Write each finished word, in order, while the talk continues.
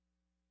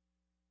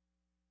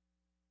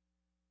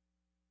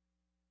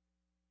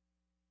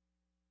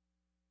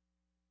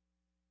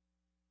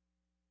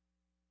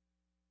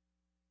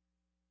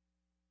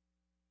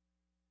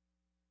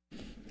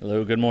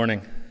Hello, good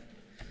morning.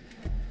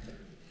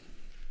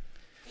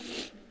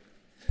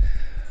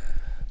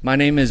 My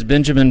name is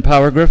Benjamin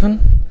Power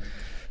Griffin.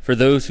 For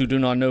those who do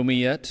not know me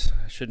yet,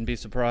 I shouldn't be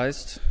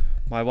surprised.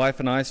 My wife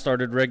and I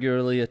started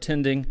regularly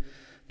attending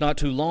not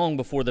too long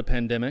before the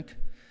pandemic,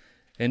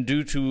 and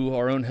due to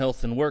our own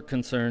health and work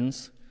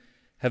concerns,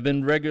 have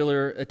been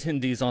regular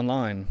attendees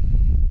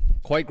online.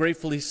 Quite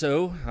gratefully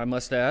so, I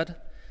must add.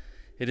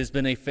 It has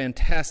been a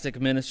fantastic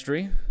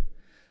ministry,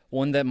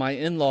 one that my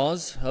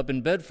in-laws up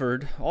in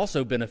Bedford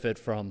also benefit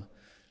from.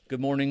 Good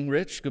morning,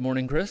 Rich. Good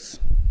morning, Chris.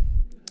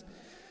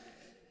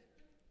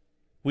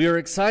 We are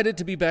excited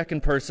to be back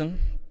in person,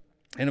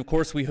 and of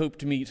course we hope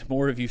to meet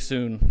more of you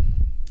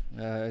soon.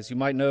 As you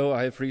might know,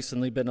 I have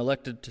recently been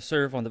elected to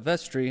serve on the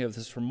vestry of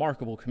this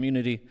remarkable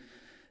community,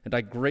 and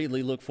I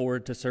greatly look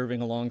forward to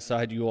serving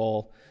alongside you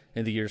all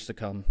in the years to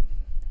come.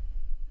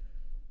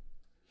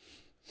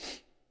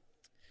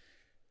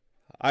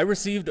 I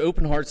received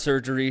open heart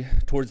surgery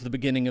towards the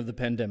beginning of the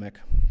pandemic,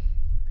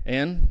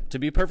 and to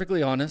be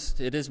perfectly honest,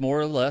 it has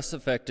more or less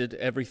affected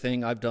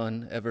everything I've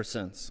done ever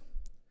since.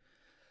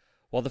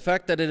 While the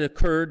fact that it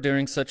occurred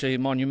during such a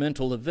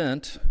monumental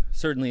event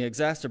certainly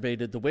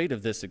exacerbated the weight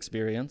of this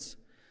experience,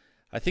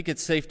 I think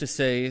it's safe to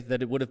say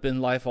that it would have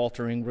been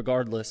life-altering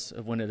regardless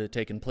of when it had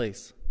taken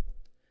place.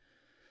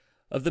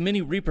 Of the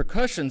many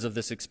repercussions of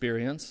this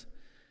experience,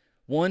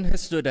 one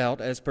has stood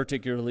out as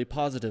particularly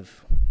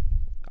positive.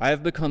 I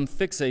have become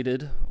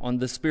fixated on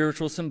the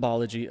spiritual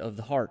symbology of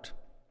the heart.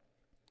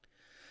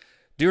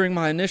 During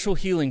my initial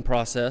healing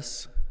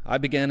process, I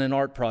began an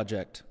art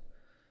project,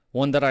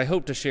 one that I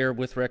hope to share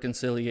with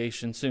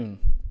Reconciliation soon.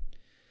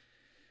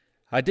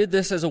 I did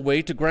this as a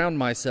way to ground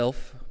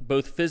myself,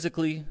 both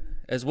physically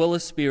as well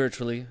as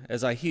spiritually,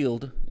 as I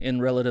healed in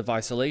relative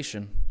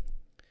isolation.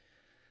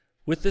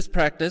 With this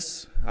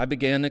practice, I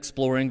began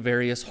exploring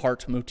various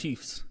heart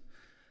motifs,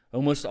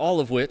 almost all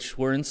of which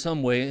were in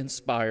some way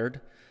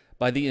inspired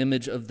by the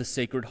image of the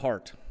Sacred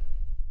Heart.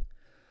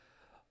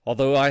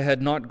 Although I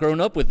had not grown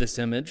up with this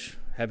image,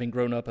 having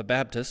grown up a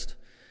Baptist,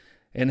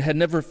 and had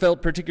never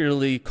felt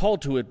particularly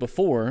called to it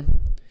before,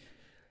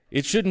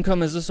 it shouldn't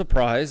come as a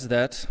surprise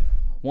that,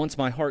 once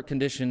my heart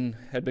condition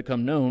had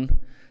become known,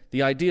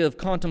 the idea of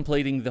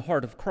contemplating the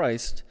heart of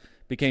Christ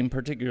became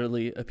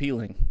particularly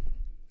appealing.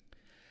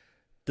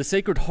 The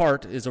Sacred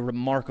Heart is a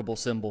remarkable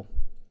symbol.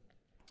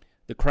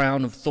 The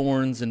crown of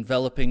thorns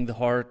enveloping the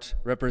heart,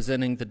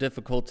 representing the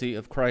difficulty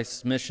of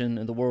Christ's mission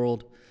in the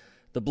world,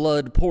 the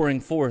blood pouring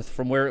forth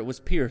from where it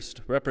was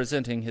pierced,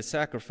 representing his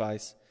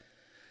sacrifice,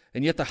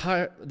 and yet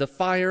the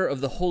fire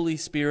of the Holy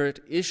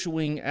Spirit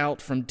issuing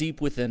out from deep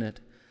within it,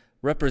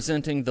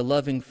 representing the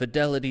loving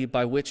fidelity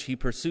by which he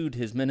pursued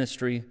his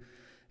ministry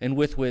and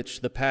with which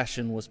the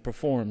passion was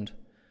performed.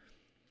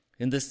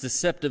 In this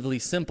deceptively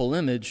simple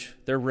image,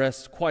 there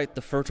rests quite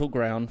the fertile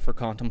ground for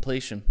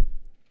contemplation.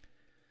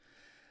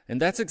 And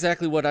that's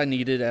exactly what I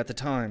needed at the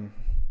time.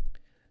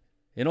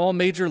 In all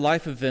major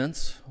life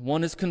events,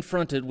 one is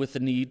confronted with the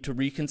need to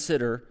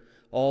reconsider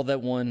all that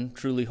one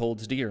truly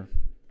holds dear.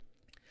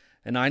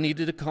 And I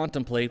needed to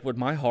contemplate what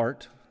my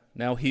heart,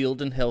 now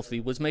healed and healthy,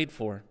 was made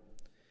for.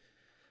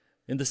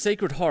 In the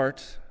Sacred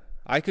Heart,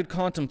 I could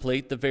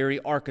contemplate the very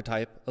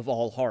archetype of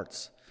all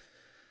hearts,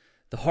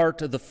 the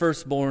heart of the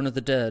firstborn of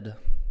the dead,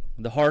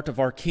 the heart of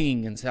our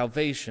King and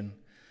salvation,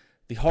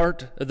 the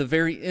heart of the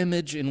very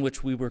image in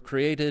which we were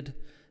created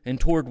and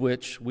toward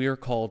which we are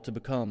called to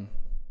become.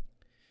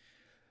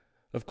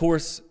 Of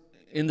course,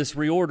 in this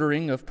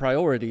reordering of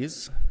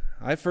priorities,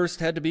 I first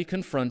had to be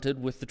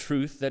confronted with the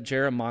truth that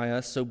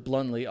Jeremiah so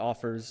bluntly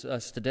offers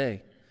us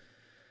today,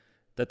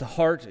 that the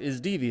heart is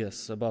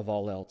devious above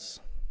all else.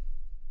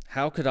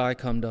 How could I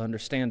come to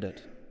understand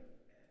it?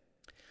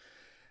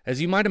 As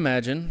you might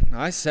imagine,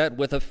 I sat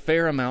with a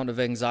fair amount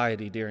of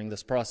anxiety during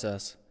this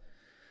process.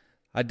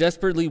 I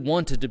desperately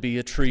wanted to be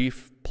a tree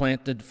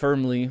planted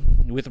firmly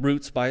with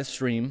roots by a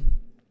stream,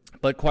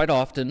 but quite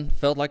often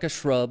felt like a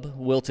shrub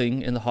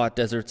wilting in the hot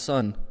desert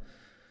sun.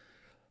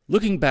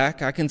 Looking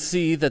back, I can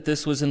see that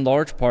this was in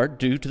large part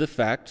due to the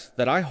fact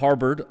that I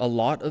harbored a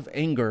lot of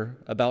anger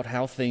about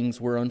how things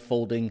were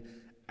unfolding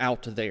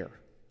out there,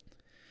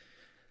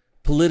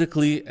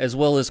 politically as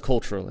well as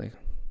culturally.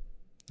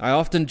 I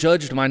often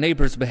judged my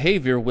neighbor's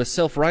behavior with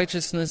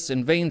self-righteousness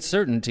and vain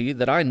certainty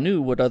that I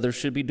knew what others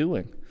should be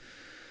doing.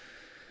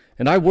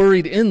 And I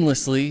worried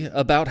endlessly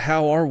about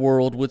how our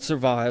world would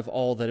survive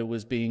all that it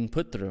was being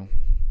put through.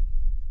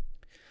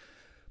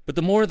 But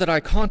the more that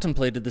I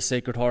contemplated the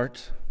Sacred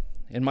Heart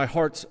and my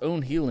heart's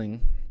own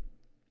healing,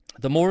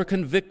 the more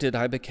convicted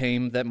I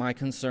became that my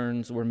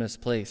concerns were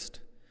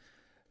misplaced.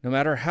 No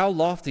matter how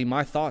lofty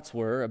my thoughts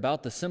were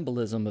about the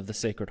symbolism of the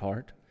Sacred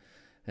Heart,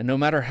 and no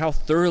matter how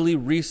thoroughly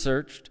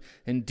researched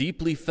and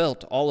deeply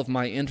felt all of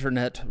my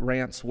internet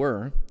rants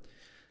were,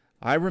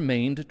 I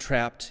remained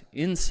trapped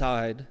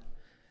inside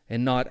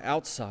and not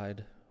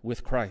outside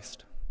with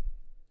Christ.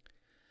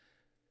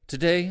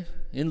 Today,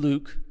 in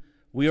Luke,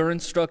 we are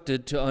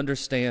instructed to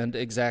understand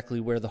exactly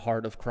where the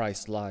heart of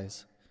Christ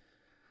lies.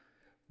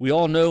 We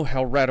all know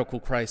how radical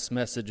Christ's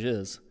message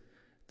is,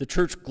 The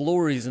church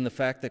glories in the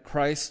fact that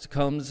Christ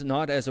comes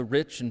not as a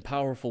rich and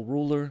powerful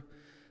ruler,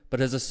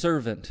 but as a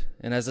servant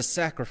and as a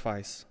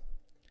sacrifice.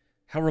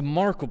 How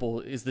remarkable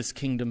is this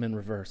kingdom in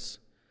reverse.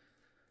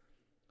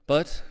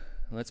 But,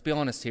 let's be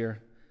honest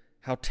here,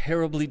 how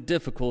terribly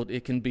difficult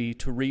it can be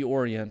to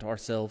reorient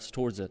ourselves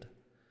towards it.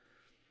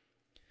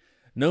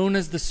 Known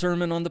as the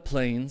Sermon on the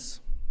Plains,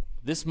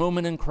 this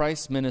moment in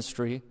Christ's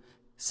ministry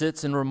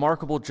sits in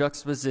remarkable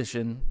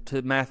juxtaposition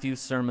to Matthew's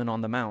Sermon on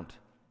the Mount.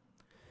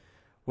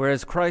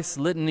 Whereas Christ's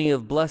litany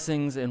of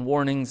blessings and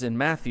warnings in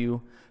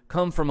Matthew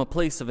come from a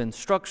place of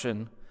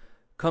instruction,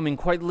 coming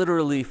quite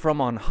literally from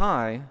on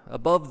high,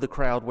 above the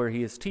crowd where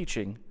he is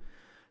teaching,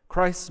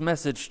 Christ's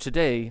message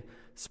today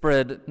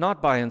spread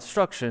not by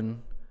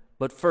instruction,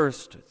 but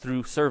first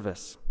through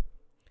service.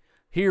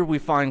 Here we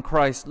find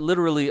Christ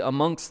literally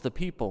amongst the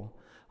people,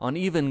 on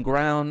even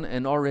ground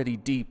and already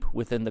deep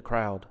within the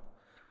crowd.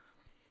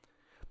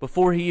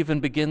 Before he even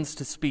begins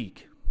to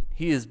speak,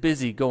 he is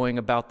busy going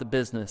about the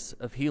business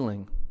of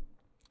healing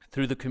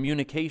through the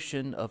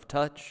communication of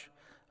touch,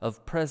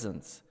 of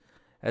presence,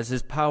 as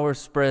his power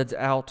spreads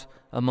out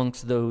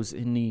amongst those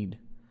in need.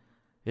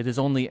 It is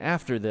only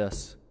after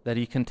this that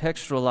he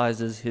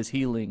contextualizes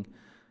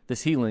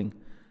this healing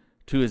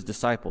to his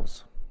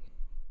disciples.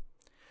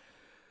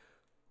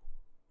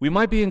 We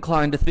might be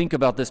inclined to think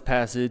about this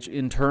passage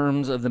in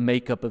terms of the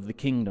makeup of the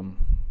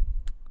kingdom,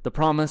 the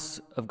promise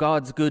of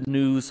God's good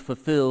news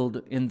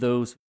fulfilled in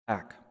those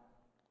back.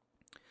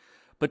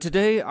 But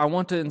today I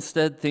want to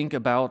instead think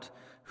about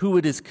who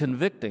it is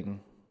convicting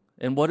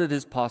and what it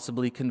is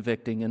possibly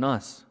convicting in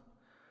us.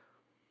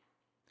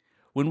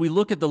 When we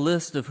look at the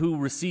list of who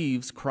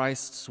receives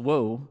Christ's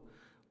woe,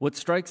 what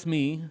strikes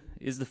me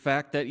is the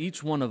fact that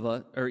each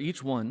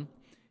one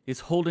is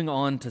holding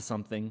on to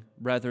something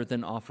rather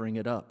than offering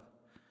it up.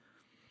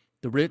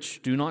 The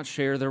rich do not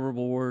share their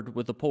reward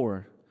with the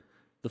poor.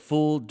 The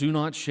full do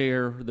not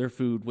share their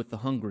food with the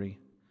hungry.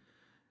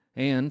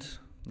 And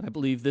I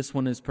believe this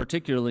one is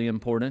particularly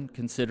important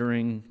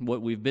considering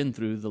what we've been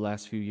through the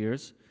last few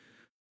years.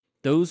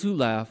 Those who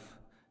laugh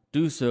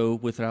do so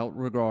without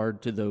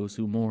regard to those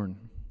who mourn.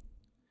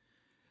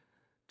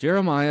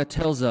 Jeremiah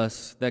tells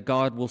us that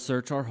God will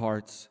search our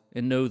hearts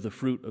and know the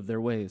fruit of their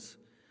ways,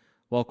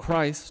 while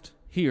Christ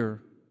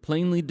here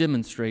plainly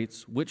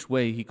demonstrates which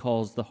way he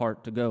calls the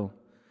heart to go.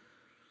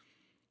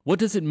 What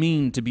does it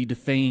mean to be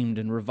defamed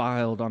and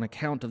reviled on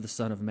account of the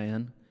Son of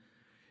Man,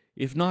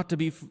 if not to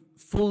be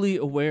fully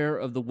aware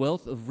of the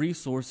wealth of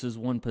resources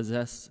one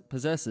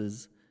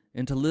possesses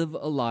and to live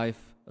a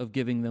life of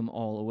giving them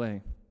all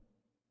away?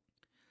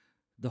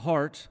 The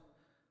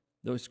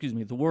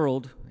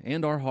world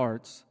and our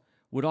hearts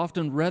would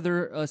often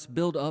rather us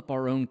build up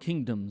our own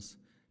kingdoms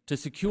to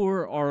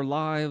secure our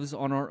lives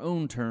on our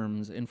own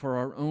terms and for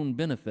our own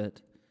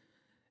benefit,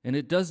 and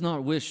it does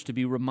not wish to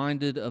be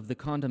reminded of the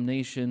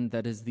condemnation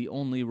that is the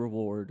only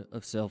reward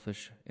of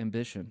selfish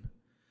ambition,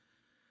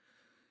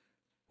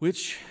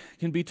 which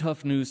can be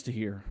tough news to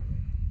hear.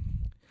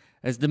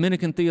 As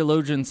Dominican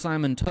theologian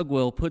Simon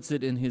Tugwell puts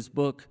it in his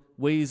book,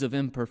 Ways of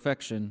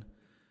Imperfection,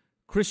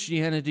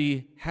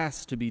 Christianity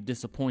has to be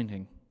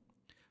disappointing,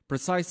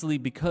 precisely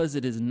because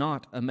it is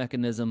not a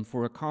mechanism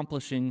for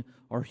accomplishing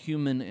our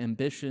human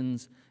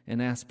ambitions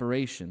and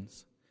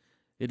aspirations.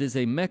 It is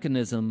a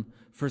mechanism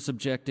for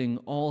subjecting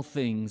all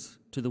things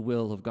to the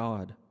will of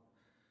God.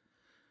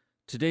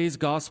 Today's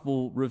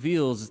gospel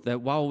reveals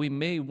that while we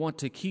may want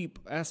to keep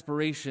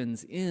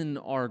aspirations in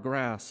our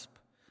grasp,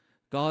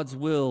 God's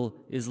will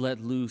is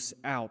let loose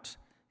out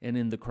and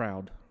in the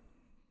crowd.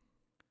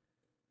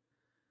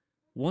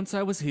 Once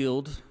I was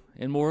healed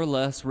and more or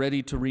less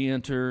ready to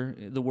re-enter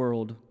the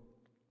world,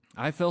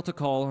 I felt a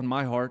call on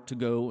my heart to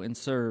go and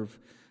serve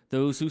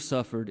those who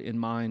suffered in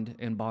mind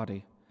and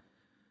body.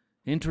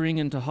 Entering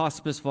into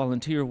hospice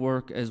volunteer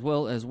work as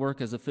well as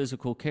work as a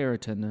physical care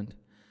attendant,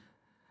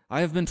 I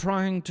have been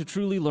trying to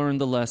truly learn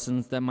the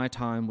lessons that my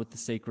time with the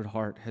Sacred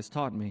Heart has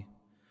taught me.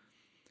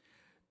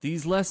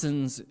 These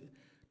lessons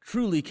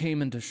truly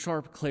came into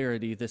sharp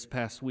clarity this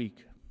past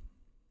week.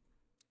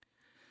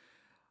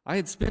 I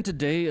had spent a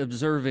day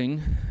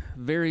observing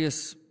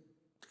various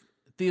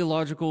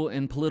theological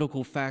and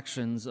political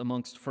factions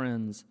amongst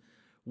friends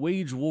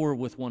wage war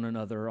with one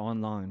another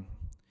online,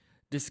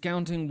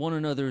 discounting one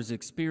another's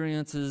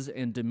experiences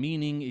and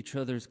demeaning each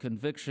other's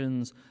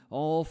convictions,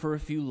 all for a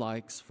few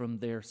likes from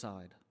their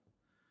side.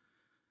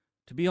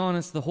 To be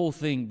honest, the whole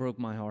thing broke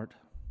my heart.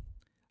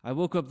 I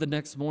woke up the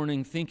next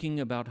morning thinking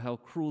about how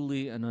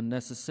cruelly and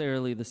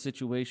unnecessarily the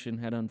situation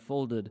had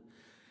unfolded,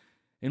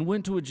 and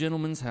went to a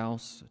gentleman's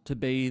house to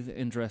bathe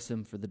and dress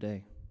him for the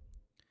day.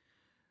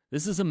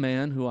 This is a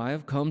man who I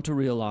have come to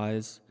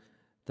realize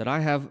that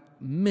I have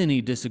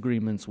many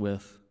disagreements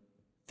with,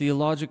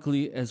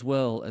 theologically as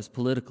well as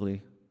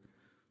politically.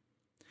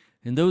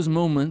 In those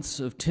moments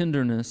of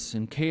tenderness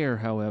and care,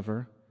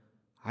 however,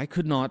 I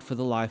could not for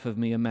the life of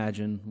me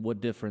imagine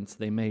what difference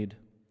they made.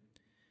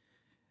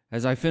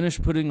 As I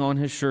finished putting on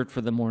his shirt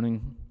for the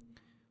morning,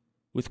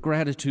 with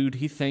gratitude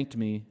he thanked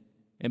me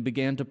and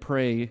began to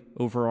pray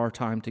over our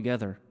time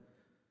together.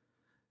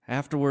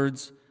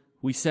 Afterwards,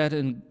 we sat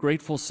in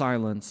grateful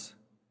silence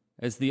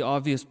as the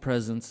obvious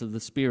presence of the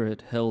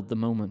Spirit held the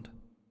moment.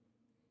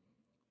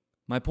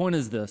 My point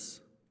is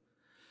this: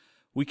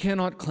 we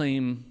cannot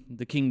claim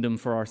the kingdom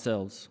for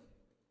ourselves.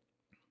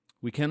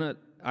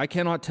 I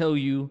cannot tell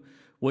you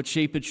what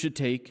shape it should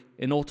take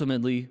and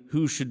ultimately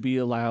who should be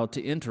allowed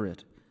to enter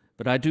it.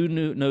 But I do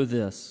know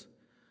this: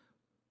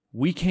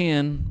 we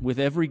can, with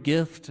every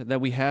gift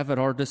that we have at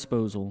our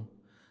disposal,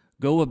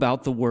 go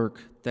about the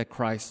work that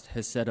Christ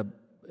has set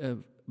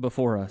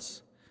before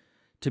us,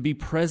 to be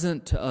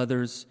present to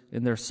others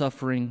in their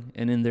suffering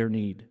and in their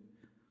need.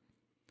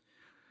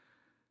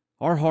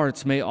 Our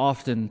hearts may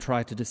often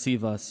try to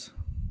deceive us,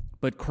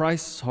 but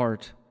Christ's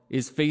heart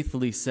is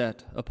faithfully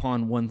set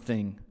upon one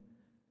thing,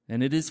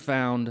 and it is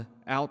found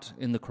out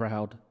in the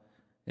crowd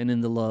and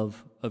in the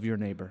love of your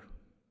neighbor.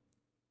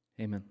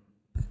 Amen.